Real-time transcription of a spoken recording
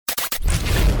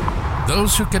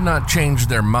Those who cannot change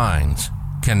their minds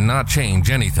cannot change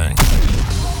anything.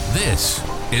 This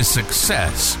is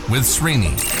Success with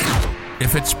Srini.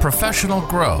 If it's professional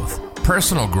growth,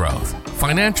 personal growth,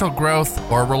 financial growth,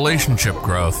 or relationship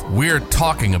growth, we're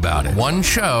talking about it. One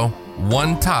show,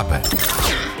 one topic.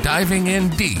 Diving in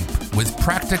deep with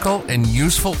practical and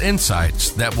useful insights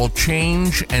that will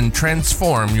change and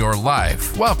transform your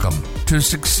life. Welcome to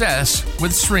Success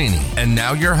with Srini. And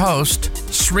now your host,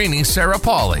 Srini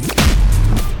Sarapalli.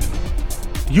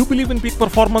 You believe in peak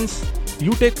performance,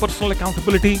 you take personal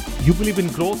accountability, you believe in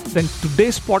growth, then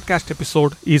today's podcast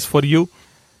episode is for you.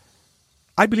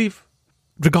 I believe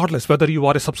regardless whether you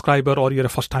are a subscriber or you're a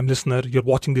first-time listener, you're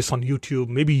watching this on YouTube,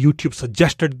 maybe YouTube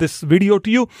suggested this video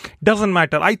to you, doesn't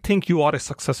matter. I think you are a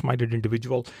success-minded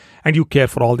individual and you care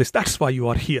for all this. That's why you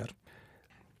are here.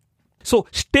 So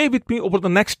stay with me over the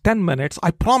next 10 minutes.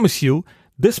 I promise you,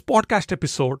 this podcast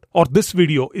episode or this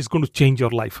video is going to change your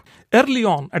life. Early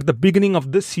on, at the beginning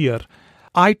of this year,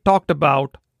 I talked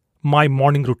about my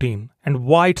morning routine and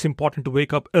why it's important to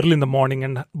wake up early in the morning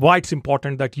and why it's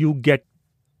important that you get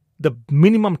the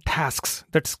minimum tasks,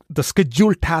 that's the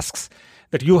scheduled tasks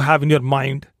that you have in your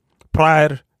mind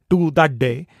prior to that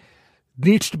day,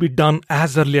 needs to be done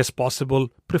as early as possible,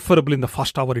 preferably in the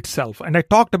first hour itself. And I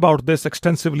talked about this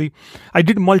extensively. I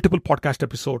did multiple podcast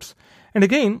episodes. And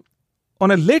again, on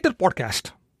a later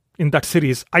podcast in that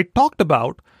series, I talked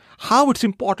about how it's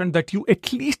important that you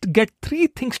at least get 3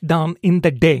 things done in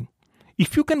the day.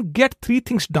 If you can get 3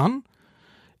 things done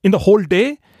in the whole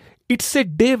day, it's a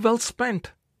day well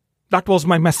spent. That was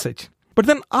my message. But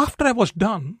then after I was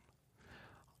done,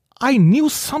 I knew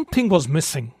something was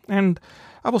missing. And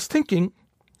I was thinking,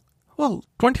 well,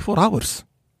 24 hours.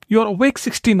 You're awake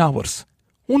 16 hours.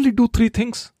 Only do 3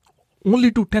 things.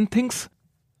 Only do 10 things.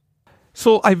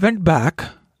 So I went back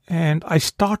and I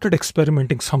started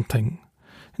experimenting something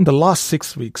in the last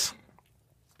 6 weeks.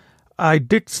 I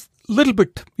did a little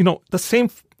bit, the same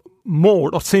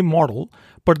mode or same model,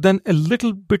 but then a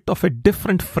little bit of a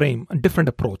different frame, a different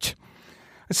approach.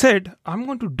 I said, I'm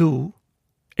going to do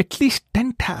at least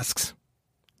 10 tasks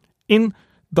in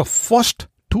the first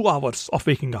 2 hours of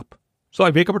waking up. So I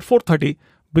wake up at 4:30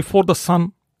 before the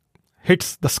sun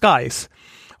hits the skies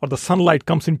or the sunlight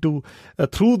comes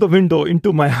through the window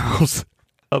into my house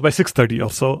by 6:30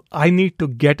 or so. I need to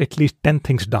get at least 10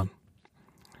 things done.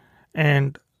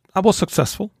 And I was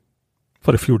successful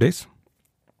for a few days.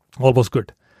 All was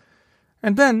good.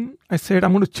 And then I said,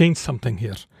 I'm going to change something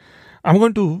here. I'm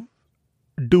going to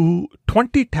do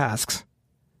 20 tasks,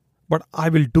 but I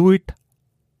will do it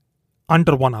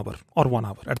under 1 hour or 1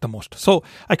 hour at the most. So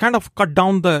I kind of cut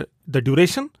down the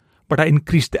duration, but I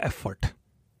increased the effort.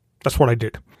 That's what I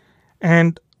did.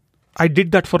 And I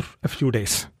did that for a few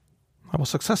days. I was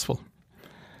successful.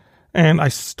 And I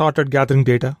started gathering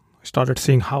data. I started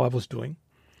seeing how I was doing.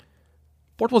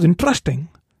 What was interesting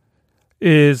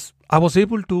is I was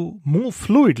able to move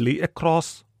fluidly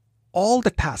across all the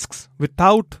tasks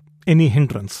without any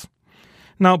hindrance.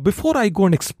 Now, before I go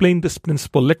and explain this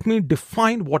principle, let me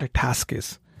define what a task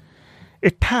is. A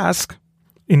task,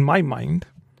 in my mind,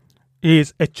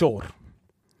 is a chore,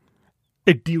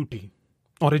 a duty,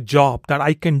 or a job that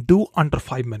I can do under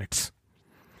 5 minutes.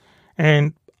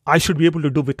 And I should be able to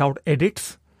do without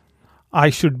edits. I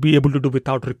should be able to do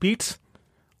without repeats.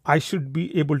 I should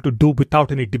be able to do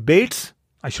without any debates.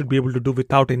 I should be able to do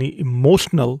without any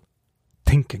emotional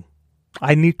thinking.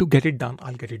 I need to get it done.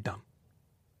 I'll get it done.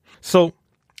 So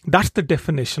that's the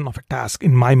definition of a task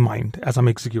in my mind as I'm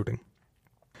executing.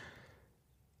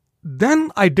 Then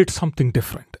I did something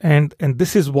different. And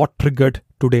this is what triggered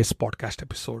today's podcast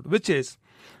episode, which is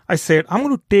I said, I'm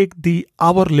going to take the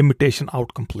hour limitation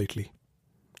out completely.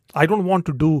 I don't want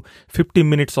to do 50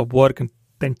 minutes of work and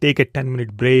then take a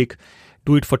 10-minute break,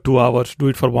 do it for 2 hours, do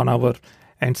it for 1 hour,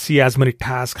 and see as many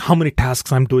tasks, how many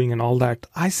tasks I'm doing and all that.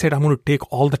 I said, I'm going to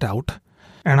take all that out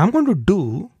and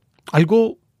I'll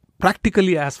go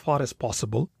practically as far as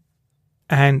possible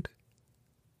and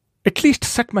at least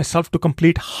set myself to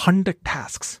complete 100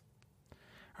 tasks.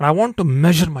 And I want to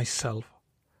measure myself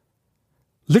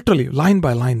literally line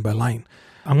by line by line.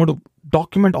 I'm going to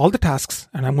document all the tasks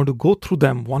and I'm going to go through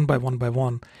them one by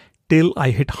one till I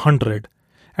hit 100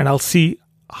 and I'll see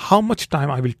how much time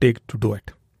I will take to do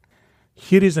it.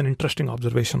 Here is an interesting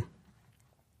observation.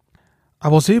 I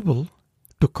was able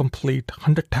to complete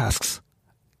 100 tasks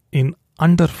in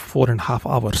under 4.5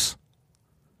 hours.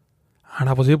 And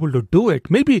I was able to do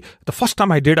it. Maybe the first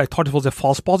time I did, I thought it was a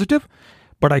false positive,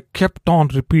 but I kept on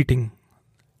repeating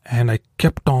and I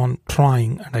kept on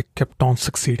trying and I kept on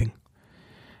succeeding.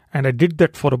 And I did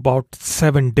that for about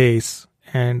 7 days.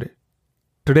 And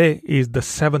Today is the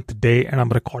 7th day and I'm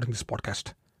recording this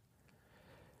podcast.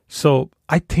 So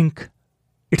I think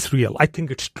it's real. I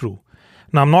think it's true.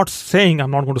 Now, I'm not saying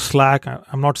I'm not going to slack.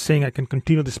 I'm not saying I can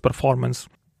continue this performance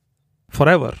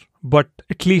forever. But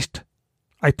at least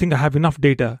I think I have enough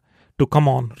data to come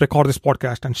on, record this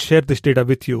podcast and share this data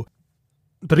with you.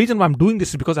 The reason why I'm doing this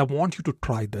is because I want you to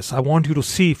try this. I want you to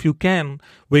see if you can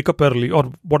wake up early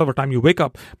or whatever time you wake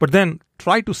up, but then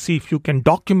try to see if you can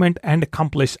document and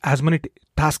accomplish as many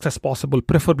tasks as possible,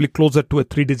 preferably closer to a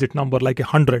 3-digit number like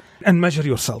 100, and measure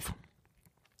yourself.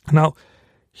 Now,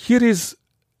 here is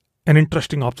an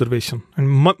interesting observation and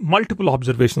multiple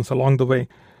observations along the way.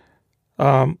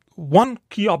 One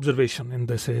key observation in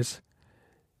this is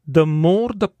the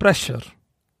more the pressure,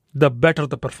 the better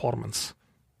the performance.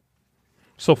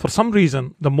 So for some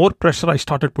reason, the more pressure I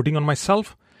started putting on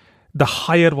myself, the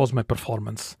higher was my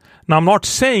performance. Now, I'm not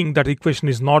saying that equation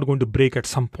is not going to break at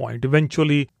some point.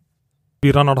 Eventually,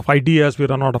 we run out of ideas, we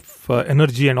run out of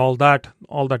energy and all that.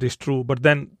 All that is true. But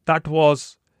then that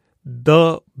was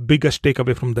the biggest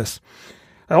takeaway from this.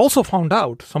 I also found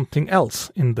out something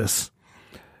else in this.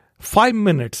 5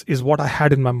 minutes is what I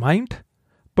had in my mind,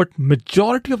 but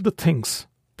majority of the things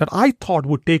that I thought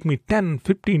would take me 10,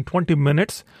 15, 20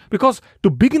 minutes, because to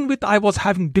begin with, I was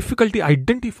having difficulty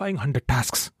identifying 100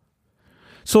 tasks.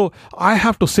 So I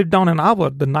have to sit down an hour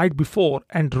the night before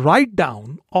and write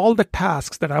down all the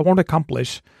tasks that I want to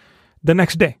accomplish the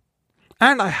next day.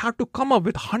 And I have to come up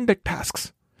with 100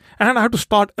 tasks. And I have to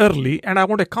start early and I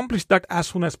want to accomplish that as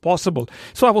soon as possible.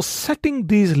 So I was setting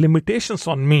these limitations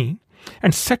on me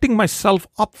and setting myself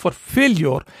up for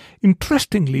failure.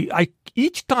 Interestingly,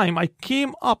 each time I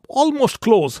came up almost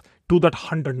close to that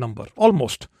 100 number.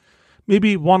 Almost.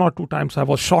 Maybe 1 or 2 times I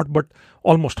was short, but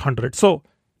almost 100. So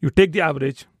you take the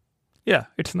average. Yeah,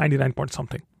 it's 99 point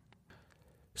something.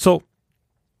 So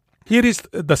here is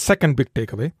the second big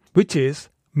takeaway, which is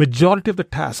majority of the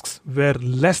tasks were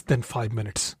less than 5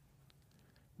 minutes.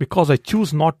 Because I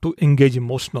choose not to engage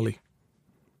emotionally.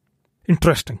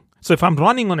 Interesting. So if I'm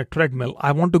running on a treadmill,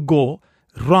 I want to go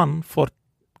run for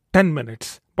 10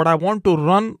 minutes. But I want to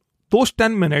run those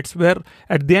 10 minutes where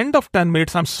at the end of 10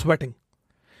 minutes, I'm sweating.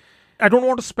 I don't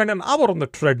want to spend an hour on the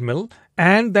treadmill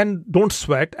and then don't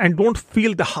sweat and don't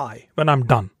feel the high when I'm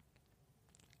done.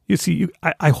 You see,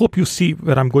 I hope you see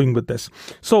where I'm going with this.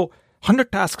 So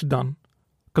 100 tasks done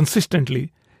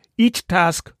consistently, each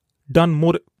task done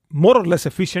more or less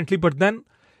efficiently, but then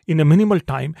in a minimal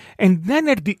time. And then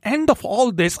at the end of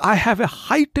all this, I have a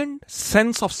heightened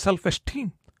sense of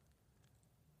self-esteem.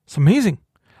 It's amazing.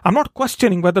 I'm not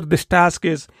questioning whether this task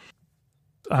is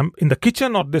in the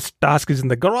kitchen or this task is in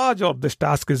the garage or this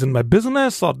task is in my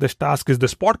business or this task is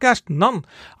this podcast. None.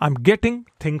 I'm getting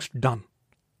things done.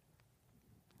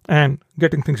 And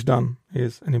getting things done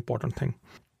is an important thing.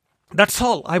 That's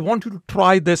all. I want you to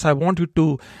try this. I want you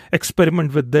to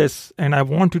experiment with this. And I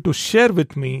want you to share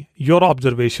with me your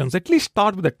observations. At least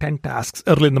start with the 10 tasks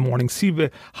early in the morning. See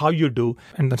how you do.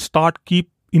 And then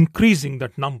keep increasing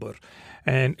that number.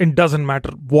 And it doesn't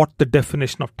matter what the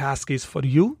definition of task is for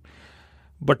you.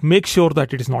 But make sure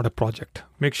that it is not a project.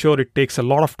 Make sure it takes a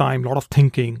lot of time, a lot of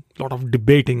thinking, a lot of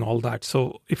debating, all that.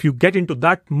 So if you get into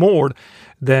that mode,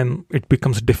 then it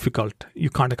becomes difficult. You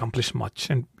can't accomplish much.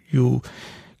 And you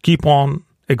keep on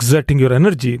exerting your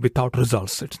energy without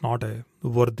results. It's not a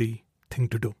worthy thing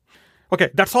to do. Okay,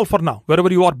 that's all for now.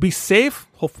 Wherever you are, be safe.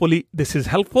 Hopefully this is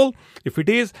helpful. If it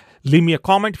is, leave me a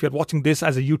comment if you're watching this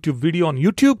as a YouTube video on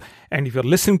YouTube. And if you're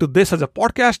listening to this as a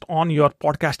podcast on your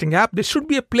podcasting app, there should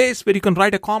be a place where you can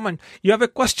write a comment. You have a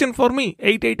question for me,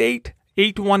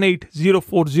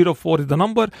 888-818-0404 is the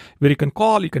number where you can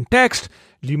call, you can text,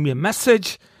 leave me a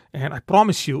message. And I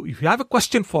promise you, if you have a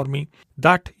question for me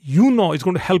that you know is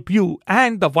going to help you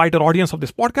and the wider audience of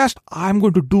this podcast, I'm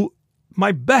going to do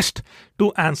my best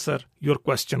to answer your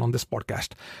question on this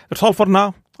podcast. That's all for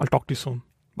now. I'll talk to you soon.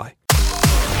 Bye.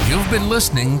 You've been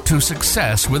listening to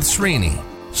Success with Srini.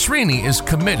 Srini is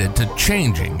committed to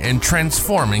changing and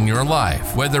transforming your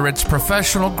life, whether it's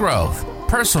professional growth,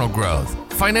 personal growth,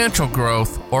 financial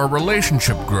growth, or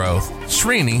relationship growth.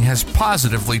 Srini has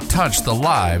positively touched the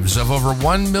lives of over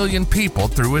 1 million people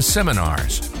through his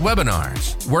seminars,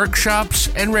 webinars, workshops,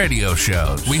 and radio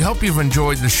shows. We hope you've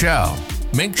enjoyed the show.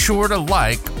 Make sure to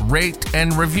like, rate,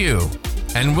 and review.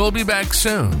 And we'll be back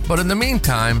soon. But in the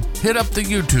meantime, hit up the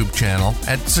YouTube channel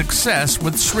at Success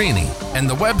with Srini and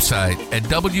the website at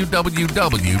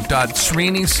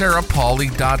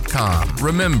www.srinisarapalli.com.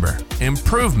 Remember,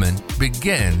 improvement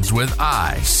begins with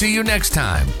I. See you next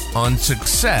time on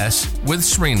Success with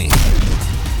Srini.